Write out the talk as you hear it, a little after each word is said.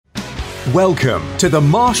Welcome to the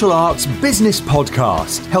Martial Arts Business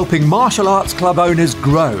Podcast, helping martial arts club owners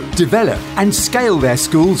grow, develop, and scale their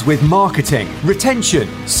schools with marketing, retention,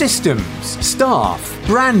 systems, staff,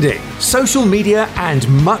 branding, social media, and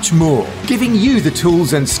much more, giving you the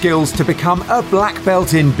tools and skills to become a black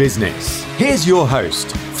belt in business. Here's your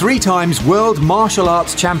host, 3 times world martial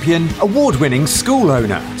arts champion, award-winning school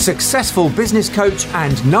owner, successful business coach,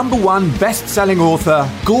 and #1 best-selling author,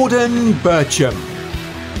 Gordon Bircham.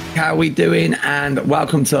 How are we doing? And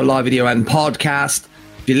welcome to the live video and podcast.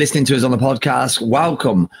 If you're listening to us on the podcast,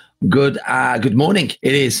 welcome. Good morning.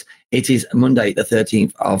 It is Monday, the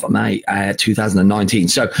 13th of May, 2019.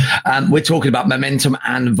 So we're talking about momentum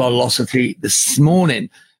and velocity this morning.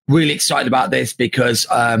 Really excited about this because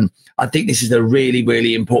I think this is a really,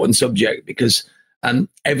 really important subject because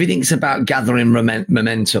everything's about gathering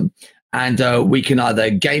momentum. And we can either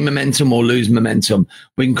gain momentum or lose momentum.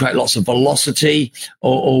 We can create lots of velocity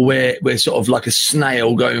or we're sort of like a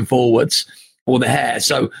snail going forwards or the hare.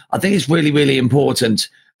 So I think it's really, really important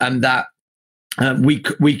that we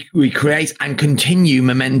create and continue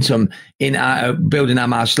momentum in our building our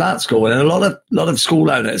martial arts school. And a lot of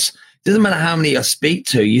school owners, doesn't matter how many I speak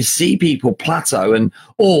to, you see people plateau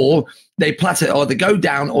or they plateau or they go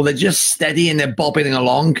down or they're just steady and they're bobbing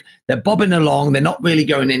along. They're not really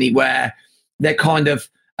going anywhere. They're kind of,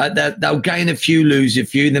 they'll gain a few, lose a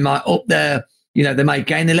few. They might up their, they might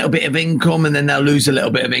gain a little bit of income and then they'll lose a little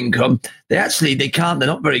bit of income. They're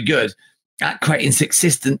not very good at creating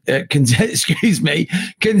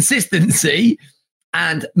consistency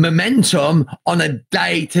and momentum on a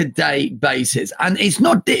day-to-day basis. And it's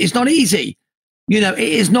not easy. It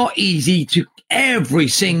is not easy to every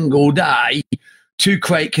single day to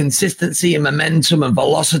create consistency and momentum and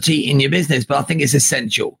velocity in your business. But I think it's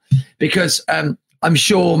essential because I'm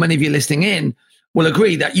sure many of you listening in will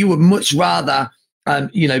agree that you would much rather,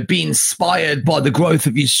 be inspired by the growth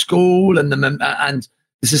of your school and the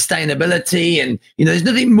sustainability. And, there's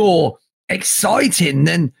nothing more exciting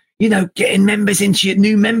than, getting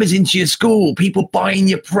new members into your school, people buying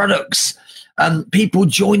your products, people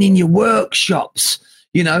joining your workshops,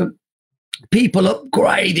 people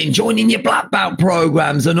upgrading, joining your black belt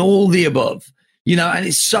programs and all the above, and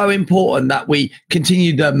it's so important that we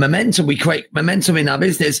continue the momentum. We create momentum in our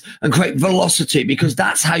business and create velocity because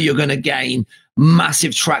that's how you're going to gain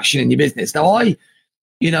massive traction in your business. Now, I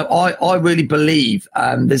really believe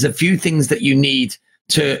there's a few things that you need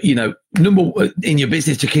to, in your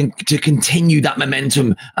business to continue that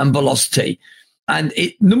momentum and velocity. And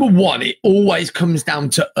number one, it always comes down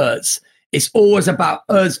to us. It's always about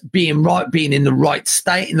us being in the right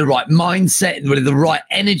state, in the right mindset, with the right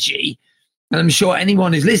energy. And I'm sure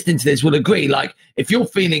anyone who's listening to this would agree, like if you're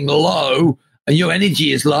feeling low and your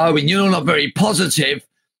energy is low and you're not very positive,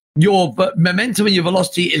 your momentum and your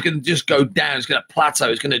velocity is going to just go down. It's going to plateau.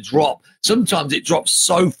 It's going to drop. Sometimes it drops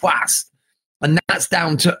so fast. And that's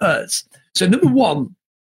down to us. So number one,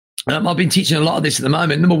 I've been teaching a lot of this at the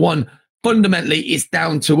moment. Number one, fundamentally, it's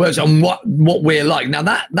down to us and what we're like. Now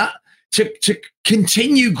that to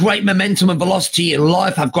continue great momentum and velocity in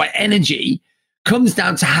life, have great energy, comes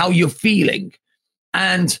down to how you're feeling.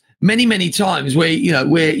 And many, many times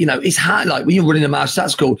it's hard. Like when you're running a martial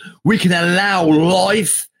arts school, we can allow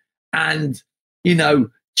life and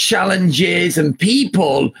challenges and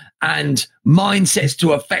people and mindsets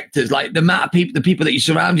to affect us. Like the people that you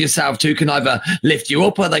surround yourself to can either lift you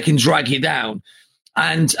up or they can drag you down.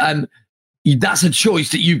 And that's a choice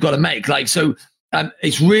that you've got to make.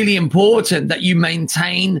 It's really important that you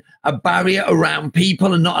maintain a barrier around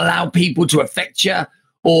people and not allow people to affect you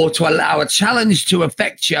or to allow a challenge to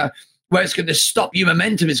affect you where it's going to stop your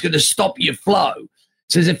momentum. It's going to stop your flow.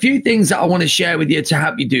 So there's a few things that I want to share with you to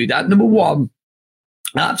help you do that. Number one,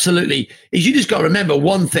 absolutely, is you just got to remember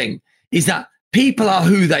one thing is that people are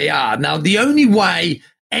who they are. Now, the only way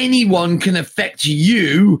anyone can affect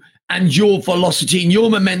you and your velocity and your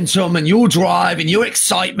momentum and your drive and your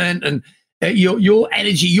excitement and your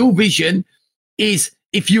energy, your vision is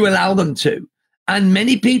if you allow them to. And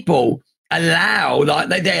many people they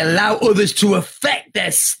allow others to affect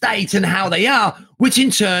their state and how they are, which in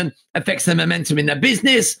turn affects their momentum in their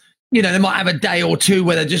business. They might have a day or two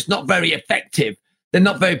where they're just not very effective. They're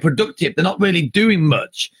not very productive. They're not really doing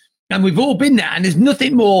much. And we've all been there. And there's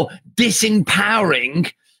nothing more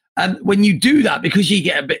disempowering when you do that because you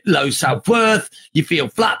get a bit low self-worth, you feel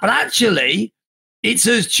flat. But actually, it's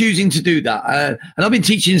us choosing to do that. And I've been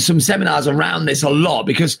teaching some seminars around this a lot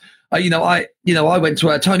because, I went to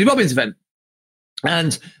a Tony Robbins event.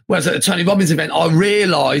 And when I was at the Tony Robbins event, I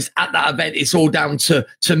realized at that event, it's all down to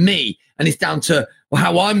me. And it's down to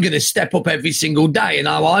how I'm going to step up every single day and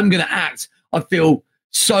how I'm going to act. I feel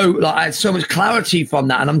I had so much clarity from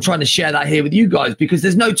that, and I'm trying to share that here with you guys, because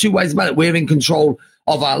there's no two ways about it. We're in control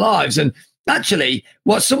of our lives. And actually,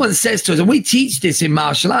 what someone says to us, and we teach this in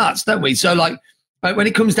martial arts, don't we? So like when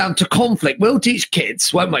it comes down to conflict, we'll teach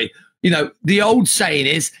kids, won't we? You know, the old saying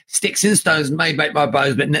is, sticks and stones may break my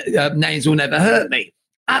bones, but names will never hurt me.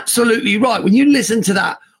 Absolutely right. When you listen to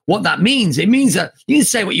that, what that means, it means that you can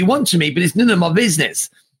say what you want to me, but it's none of my business.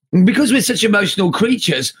 And because we're such emotional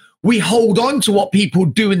creatures, we hold on to what people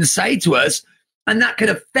do and say to us, and that can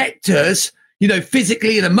affect us, you know,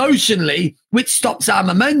 physically and emotionally, which stops our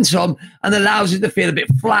momentum and allows us to feel a bit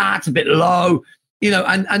flat, a bit low, you know,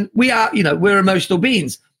 and we are, you know, we're emotional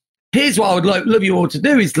beings. Here's what I would love you all to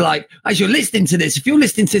do is, like, as you're listening to this, if you're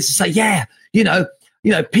listening to this and say, yeah, you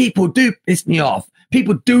know, people do piss me off.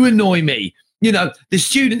 People do annoy me. You know, the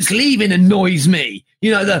students leaving annoys me.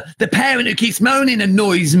 You know, the parent who keeps moaning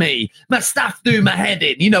annoys me. My staff do my head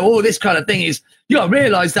in. You know, all this kind of thing is, you got to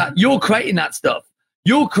realize that you're creating that stuff.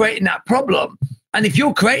 You're creating that problem. And if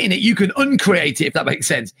you're creating it, you can uncreate it, if that makes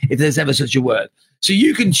sense, if there's ever such a word. So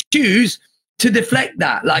you can choose to deflect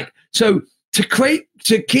that. Like, so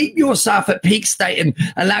to keep yourself at peak state and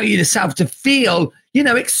allow yourself to feel, you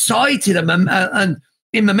know, excited and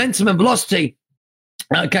in momentum and velocity.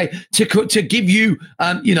 Okay, to give you,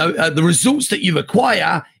 the results that you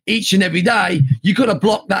require each and every day, you got to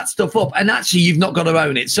block that stuff up, and actually, you've not got to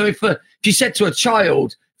own it. So if you said to a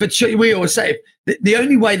child, we always say the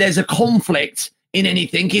only way there's a conflict in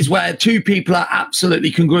anything is where two people are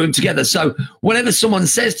absolutely congruent together. So whenever someone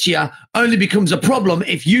says to you, only becomes a problem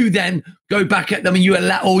if you then go back at them and you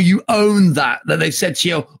allow, or you own that they've said to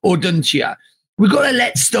you or done to you. We've got to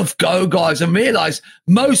let stuff go, guys, and realize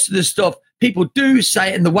most of the stuff people do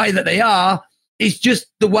say in the way that they are is just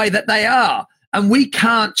the way that they are. And we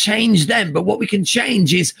can't change them. But what we can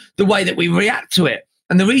change is the way that we react to it.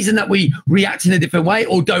 And the reason that we react in a different way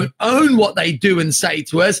or don't own what they do and say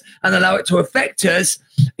to us and allow it to affect us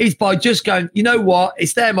is by just going, you know what?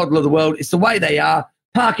 It's their model of the world. It's the way they are.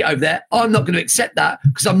 Park it over there. I'm not going to accept that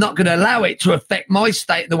because I'm not going to allow it to affect my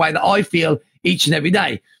state the way that I feel each and every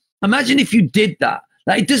day. Imagine if you did that.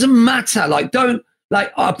 Like, it doesn't matter. Like, don't,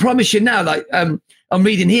 like, I promise you now, like, I'm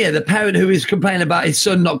reading here, the parent who is complaining about his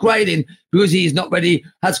son not grading because he's not ready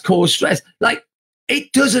has caused stress. Like,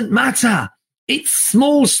 it doesn't matter. It's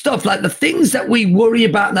small stuff, like the things that we worry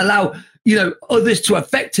about and allow, you know, others to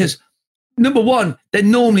affect us. Number one, they're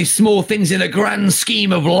normally small things in a grand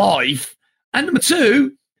scheme of life. And number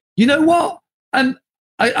two, you know what?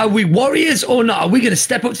 Are we warriors or not? Are we going to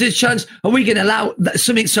step up to this challenge? Are we going to allow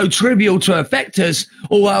something so trivial to affect us?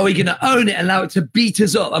 Or are we going to own it and allow it to beat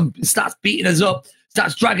us up and starts beating us up,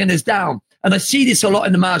 starts dragging us down? And I see this a lot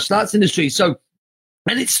in the martial arts industry.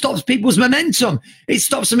 And it stops people's momentum. It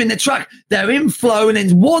stops them in their track. They're in flow, and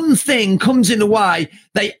then one thing comes in the way.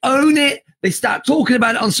 They own it. They start talking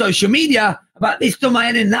about it on social media, about this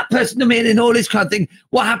domain and that person domain and all this kind of thing.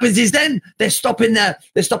 What happens is then they're stopping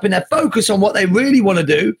their focus on what they really want to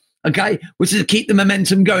do, okay, which is to keep the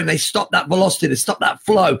momentum going. They stop that velocity. They stop that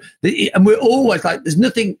flow. And we're always like,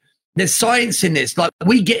 there's science in this. Like,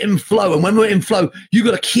 we get in flow, and when we're in flow, you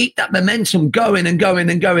got to keep that momentum going and going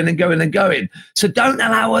and going and going and going. So don't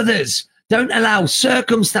allow others, don't allow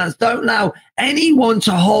circumstance, don't allow anyone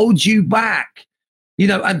to hold you back. You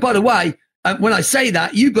know, and by the way, when I say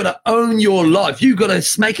that, you've got to own your life. You've got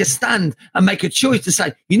to make a stand and make a choice to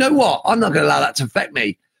say, you know what, I'm not going to allow that to affect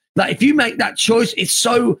me. Like, if you make that choice, it's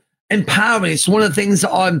so empowering. It's one of the things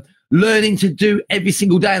that I'm learning to do every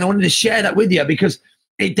single day. And I wanted to share that with you because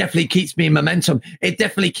it definitely keeps me in momentum. It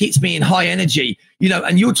definitely keeps me in high energy, you know,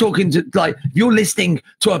 and you're talking to, like, you're listening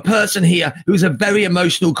to a person here who's a very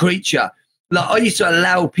emotional creature. Like, I used to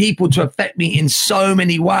allow people to affect me in so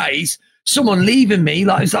many ways. Someone leaving me,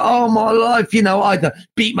 like, it's like, oh, my life, you know, I'd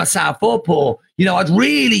beat myself up, or, you know, I'd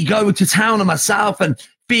really go to town on myself and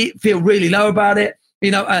feel really low about it.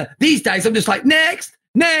 You know, these days I'm just like, next,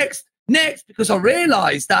 because I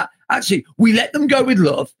realized that actually we let them go with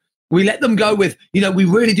love. We let them go with, you know, we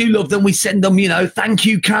really do love them. We send them, you know, thank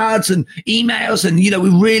you cards and emails, and, you know,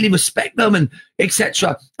 we really respect them and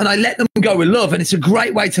etc. And I let them go with love. And it's a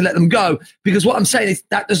great way to let them go, because what I'm saying is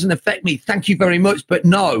that doesn't affect me. Thank you very much, but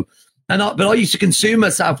no. But I used to consume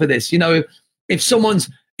myself with this. You know, if someone's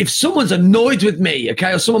annoyed with me,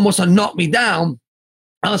 okay, or someone wants to knock me down,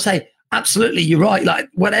 I'll say, absolutely, you're right. Like,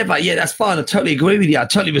 whatever. Yeah, that's fine. I totally agree with you. I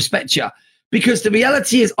totally respect you. Because the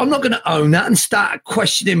reality is, I'm not going to own that and start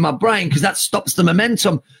questioning my brain, because that stops the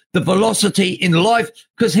momentum, the velocity in life.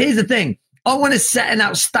 Because here's the thing. I want to set an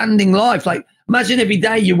outstanding life. Like, imagine every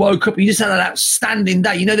day you woke up and you just had an outstanding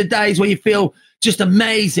day. You know, the days where you feel just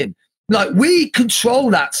amazing. Like, we control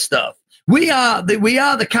that stuff. we are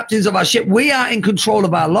the captains of our ship. We are in control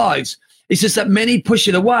of our lives. It's just that many push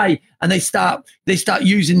it away, and they start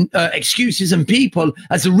using excuses and people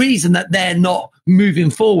as a reason that they're not moving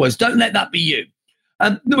forwards. Don't let that be you.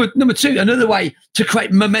 Number two, another way to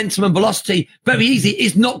create momentum and velocity, very easy,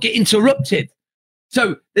 is not get interrupted.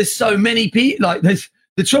 So there's so many people. Like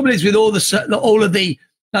the trouble is with all of the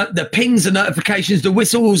pings and notifications, the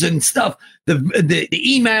whistles and stuff, the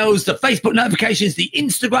emails, the Facebook notifications, the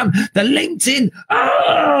Instagram, the LinkedIn.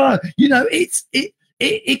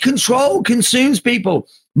 It consumes people.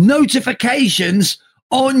 Notifications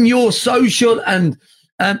on your social and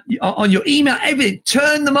on your email, everything.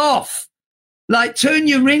 Turn them off. Like, turn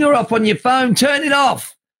your ringer off on your phone. Turn it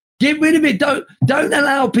off. Get rid of it. Don't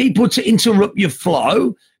allow people to interrupt your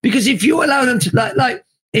flow, because if you allow them to,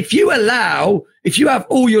 if you have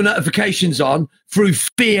all your notifications on through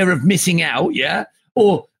fear of missing out, yeah,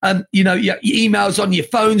 or your emails on your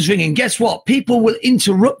phone's ringing, guess what? People will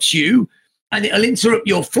interrupt you, and it'll interrupt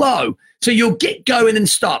your flow. So you'll get going and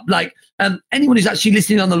stop. Like, anyone who's actually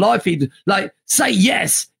listening on the live feed, like, say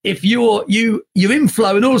yes if you're in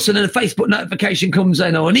flow and all of a sudden a Facebook notification comes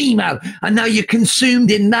in or an email, and now you're consumed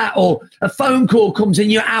in that, or a phone call comes in,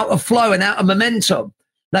 you're out of flow and out of momentum.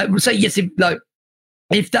 Like, say yes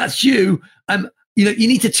if that's you, you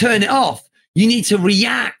need to turn it off. You need to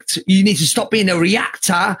react. You need to stop being a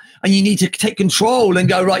reactor, and you need to take control and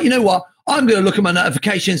go, right, you know what? I'm going to look at my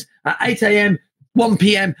notifications at 8 a.m., 1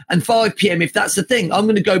 p.m. and 5 p.m. If that's the thing, I'm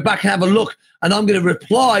going to go back and have a look, and I'm going to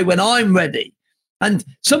reply when I'm ready. And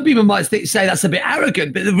some people might say that's a bit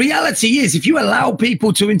arrogant, but the reality is, if you allow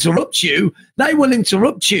people to interrupt you, they will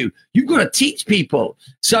interrupt you. You've got to teach people.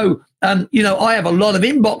 So, I have a lot of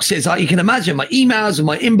inboxes. Like you can imagine, my emails and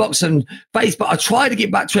my inbox and Facebook. I try to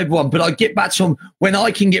get back to everyone, but I get back to them when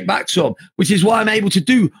I can get back to them, which is why I'm able to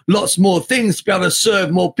do lots more things to be able to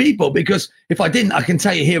serve more people. Because if I didn't, I can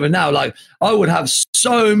tell you here and now, like, I would have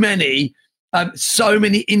so many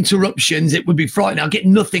interruptions. It would be frightening. I'll get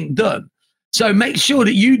nothing done. So make sure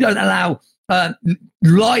that you don't allow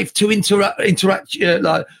life to interrupt you.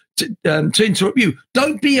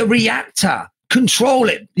 Don't be a reactor. Control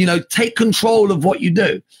it. Take control of what you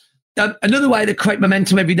do. Another way to create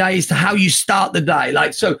momentum every day is to how you start the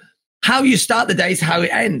day. So how you start the day is how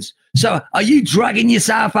it ends. So are you dragging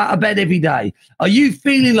yourself out of bed every day? Are you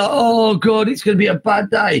feeling like, oh God, it's going to be a bad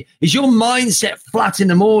day? Is your mindset flat in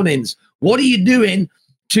the mornings? What are you doing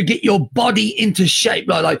to get your body into shape?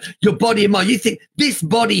 Like your body and mind. You think this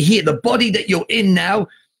body here, the body that you're in now,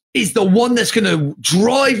 is the one that's going to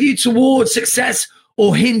drive you towards success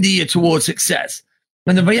or hinder you towards success?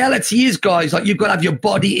 And the reality is, guys, like, you've got to have your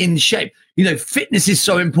body in shape. Fitness is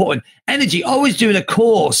so important. Energy. I was doing a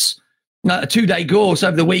course, a 2-day course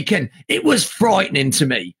over the weekend. It was frightening to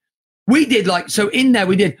me. We did in there,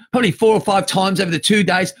 we did probably 4 or 5 times over the 2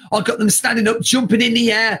 days. I got them standing up, jumping in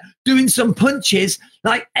the air, doing some punches.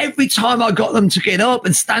 Like, every time I got them to get up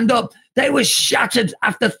and stand up, they were shattered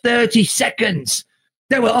after 30 seconds.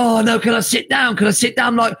 They were, oh no, can I sit down? Can I sit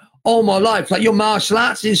down? Like, all my life, like, your martial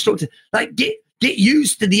arts instructor, like, get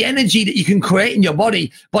used to the energy that you can create in your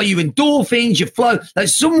body by your endorphins, your flow. Like,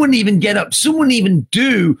 some wouldn't even get up. Some wouldn't even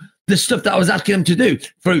do the stuff that I was asking them to do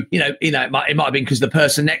through, it might have been because the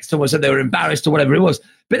person next to them said they were embarrassed or whatever it was.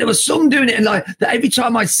 But there was some doing it, and like that every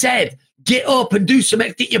time I said, get up and do some,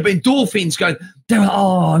 get your endorphins going, they were,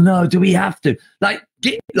 oh no, do we have to?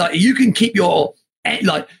 You can keep your,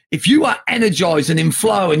 if you are energized and in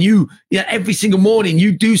flow, and every single morning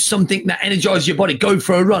you do something that energizes your body, go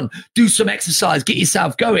for a run, do some exercise, get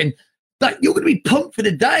yourself going, like, you're going to be pumped for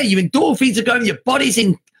the day. Your endorphins are going, your body's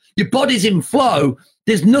in flow.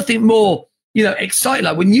 There's nothing more, exciting.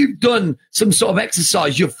 Like, when you've done some sort of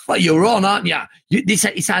exercise, you're on, aren't you?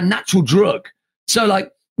 It's our natural drug. So,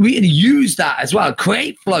 like, we can use that as well.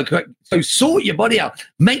 Create flow. So sort your body out.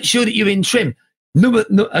 Make sure that you're in trim.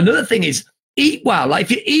 Another thing is, eat well. Like,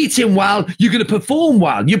 if you're eating well, you're going to perform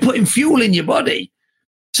well. You're putting fuel in your body.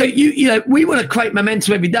 So we want to create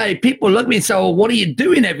momentum every day. People look at me and say, well, what are you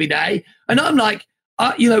doing every day? And I'm like,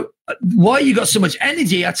 why you got so much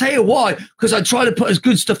energy? I tell you why, because I try to put as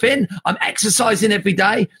good stuff in. I'm exercising every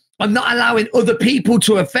day. I'm not allowing other people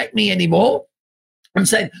to affect me anymore. I'm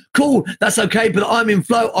saying, cool, that's okay, but I'm in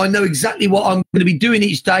flow. I know exactly what I'm going to be doing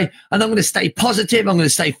each day, and I'm going to stay positive. I'm going to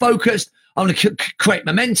stay focused. I'm going to create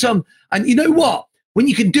momentum. And you know what? When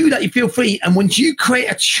you can do that, you feel free. And once you create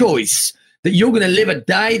a choice that you're going to live a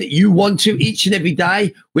day that you want to each and every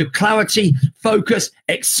day with clarity, focus,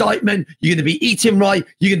 excitement, you're going to be eating right,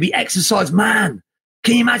 you're going to be exercised. Man,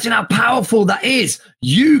 can you imagine how powerful that is?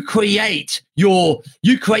 You create your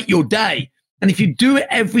day. And if you do it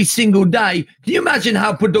every single day, can you imagine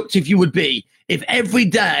how productive you would be if every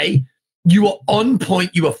day you were on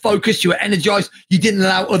point, you were focused, you were energized, you didn't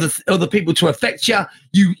allow other people to affect you,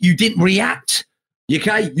 you didn't react,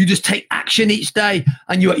 okay? You just take action each day,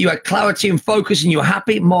 and you had clarity and focus, and you were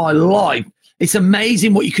happy. My life, it's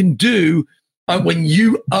amazing what you can do when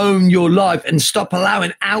you own your life and stop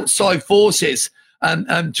allowing outside forces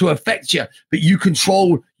to affect you, but you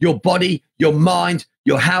control your body, your mind,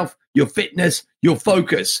 your health, your fitness, your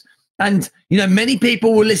focus. And, many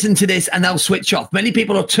people will listen to this and they'll switch off. Many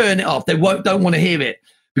people will turn it off. They don't want to hear it,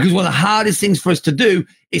 because one of the hardest things for us to do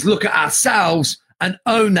is look at ourselves and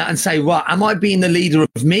own that and say, right, am I being the leader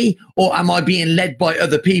of me, or am I being led by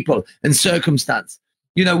other people and circumstance?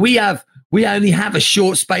 We only have a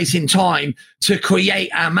short space in time to create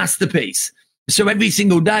our masterpiece. So every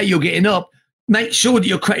single day you're getting up, make sure that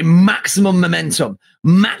you're creating maximum momentum,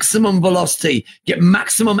 maximum velocity, get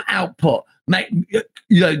maximum output,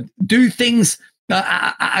 do things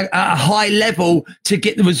at a high level to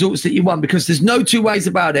get the results that you want, because there's no two ways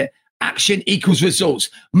about it. Action equals results.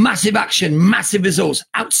 Massive action, massive results.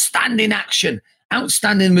 Outstanding action,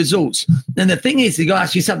 outstanding results. And the thing is, you got to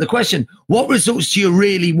ask yourself the question, what results do you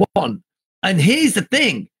really want? And here's the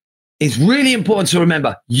thing. It's really important to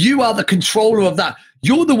remember, you are the controller of that.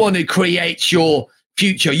 You're the one who creates your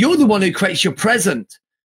future. You're the one who creates your present.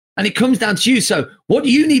 And it comes down to you. So what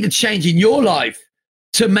do you need to change in your life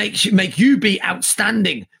to make you be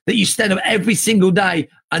outstanding, that you stand up every single day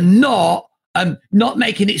and not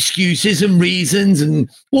making excuses and reasons and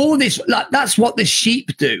all this? Like, that's what the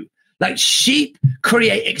sheep do. Like, sheep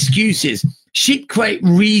create excuses. Sheep create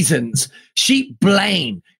reasons. Sheep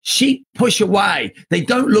blame. Sheep push away. They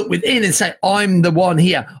don't look within and say, I'm the one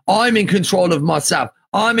here. I'm in control of myself.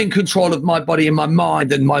 I'm in control of my body and my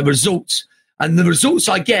mind and my results. And the results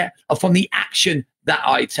I get are from the action that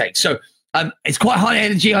I take. So it's quite high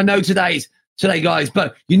energy, I know today, guys.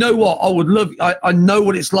 But you know what? I know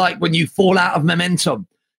what it's like when you fall out of momentum.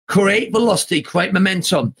 Create velocity, create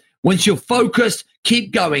momentum. Once you're focused,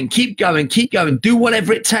 keep going, keep going, keep going. Do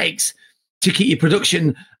whatever it takes to keep your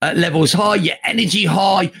production levels high, your energy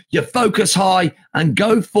high, your focus high, and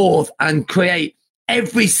go forth and create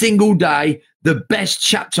every single day the best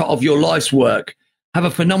chapter of your life's work. Have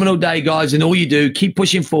a phenomenal day, guys, and all you do, keep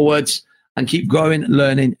pushing forwards and keep growing,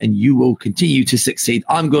 learning, and you will continue to succeed.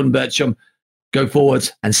 I'm Gordon Bircham. Go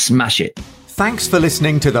forwards and smash it. Thanks for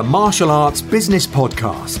listening to the Martial Arts Business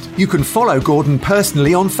Podcast. You can follow Gordon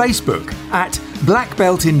personally on Facebook at Black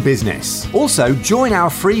Belt in Business. Also, join our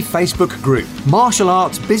free Facebook group, Martial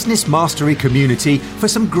Arts Business Mastery Community, for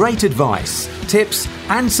some great advice, tips,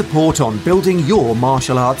 and support on building your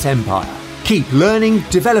martial arts empire. Keep learning,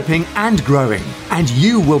 developing, and growing, and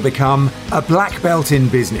you will become a Black Belt in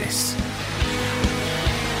Business.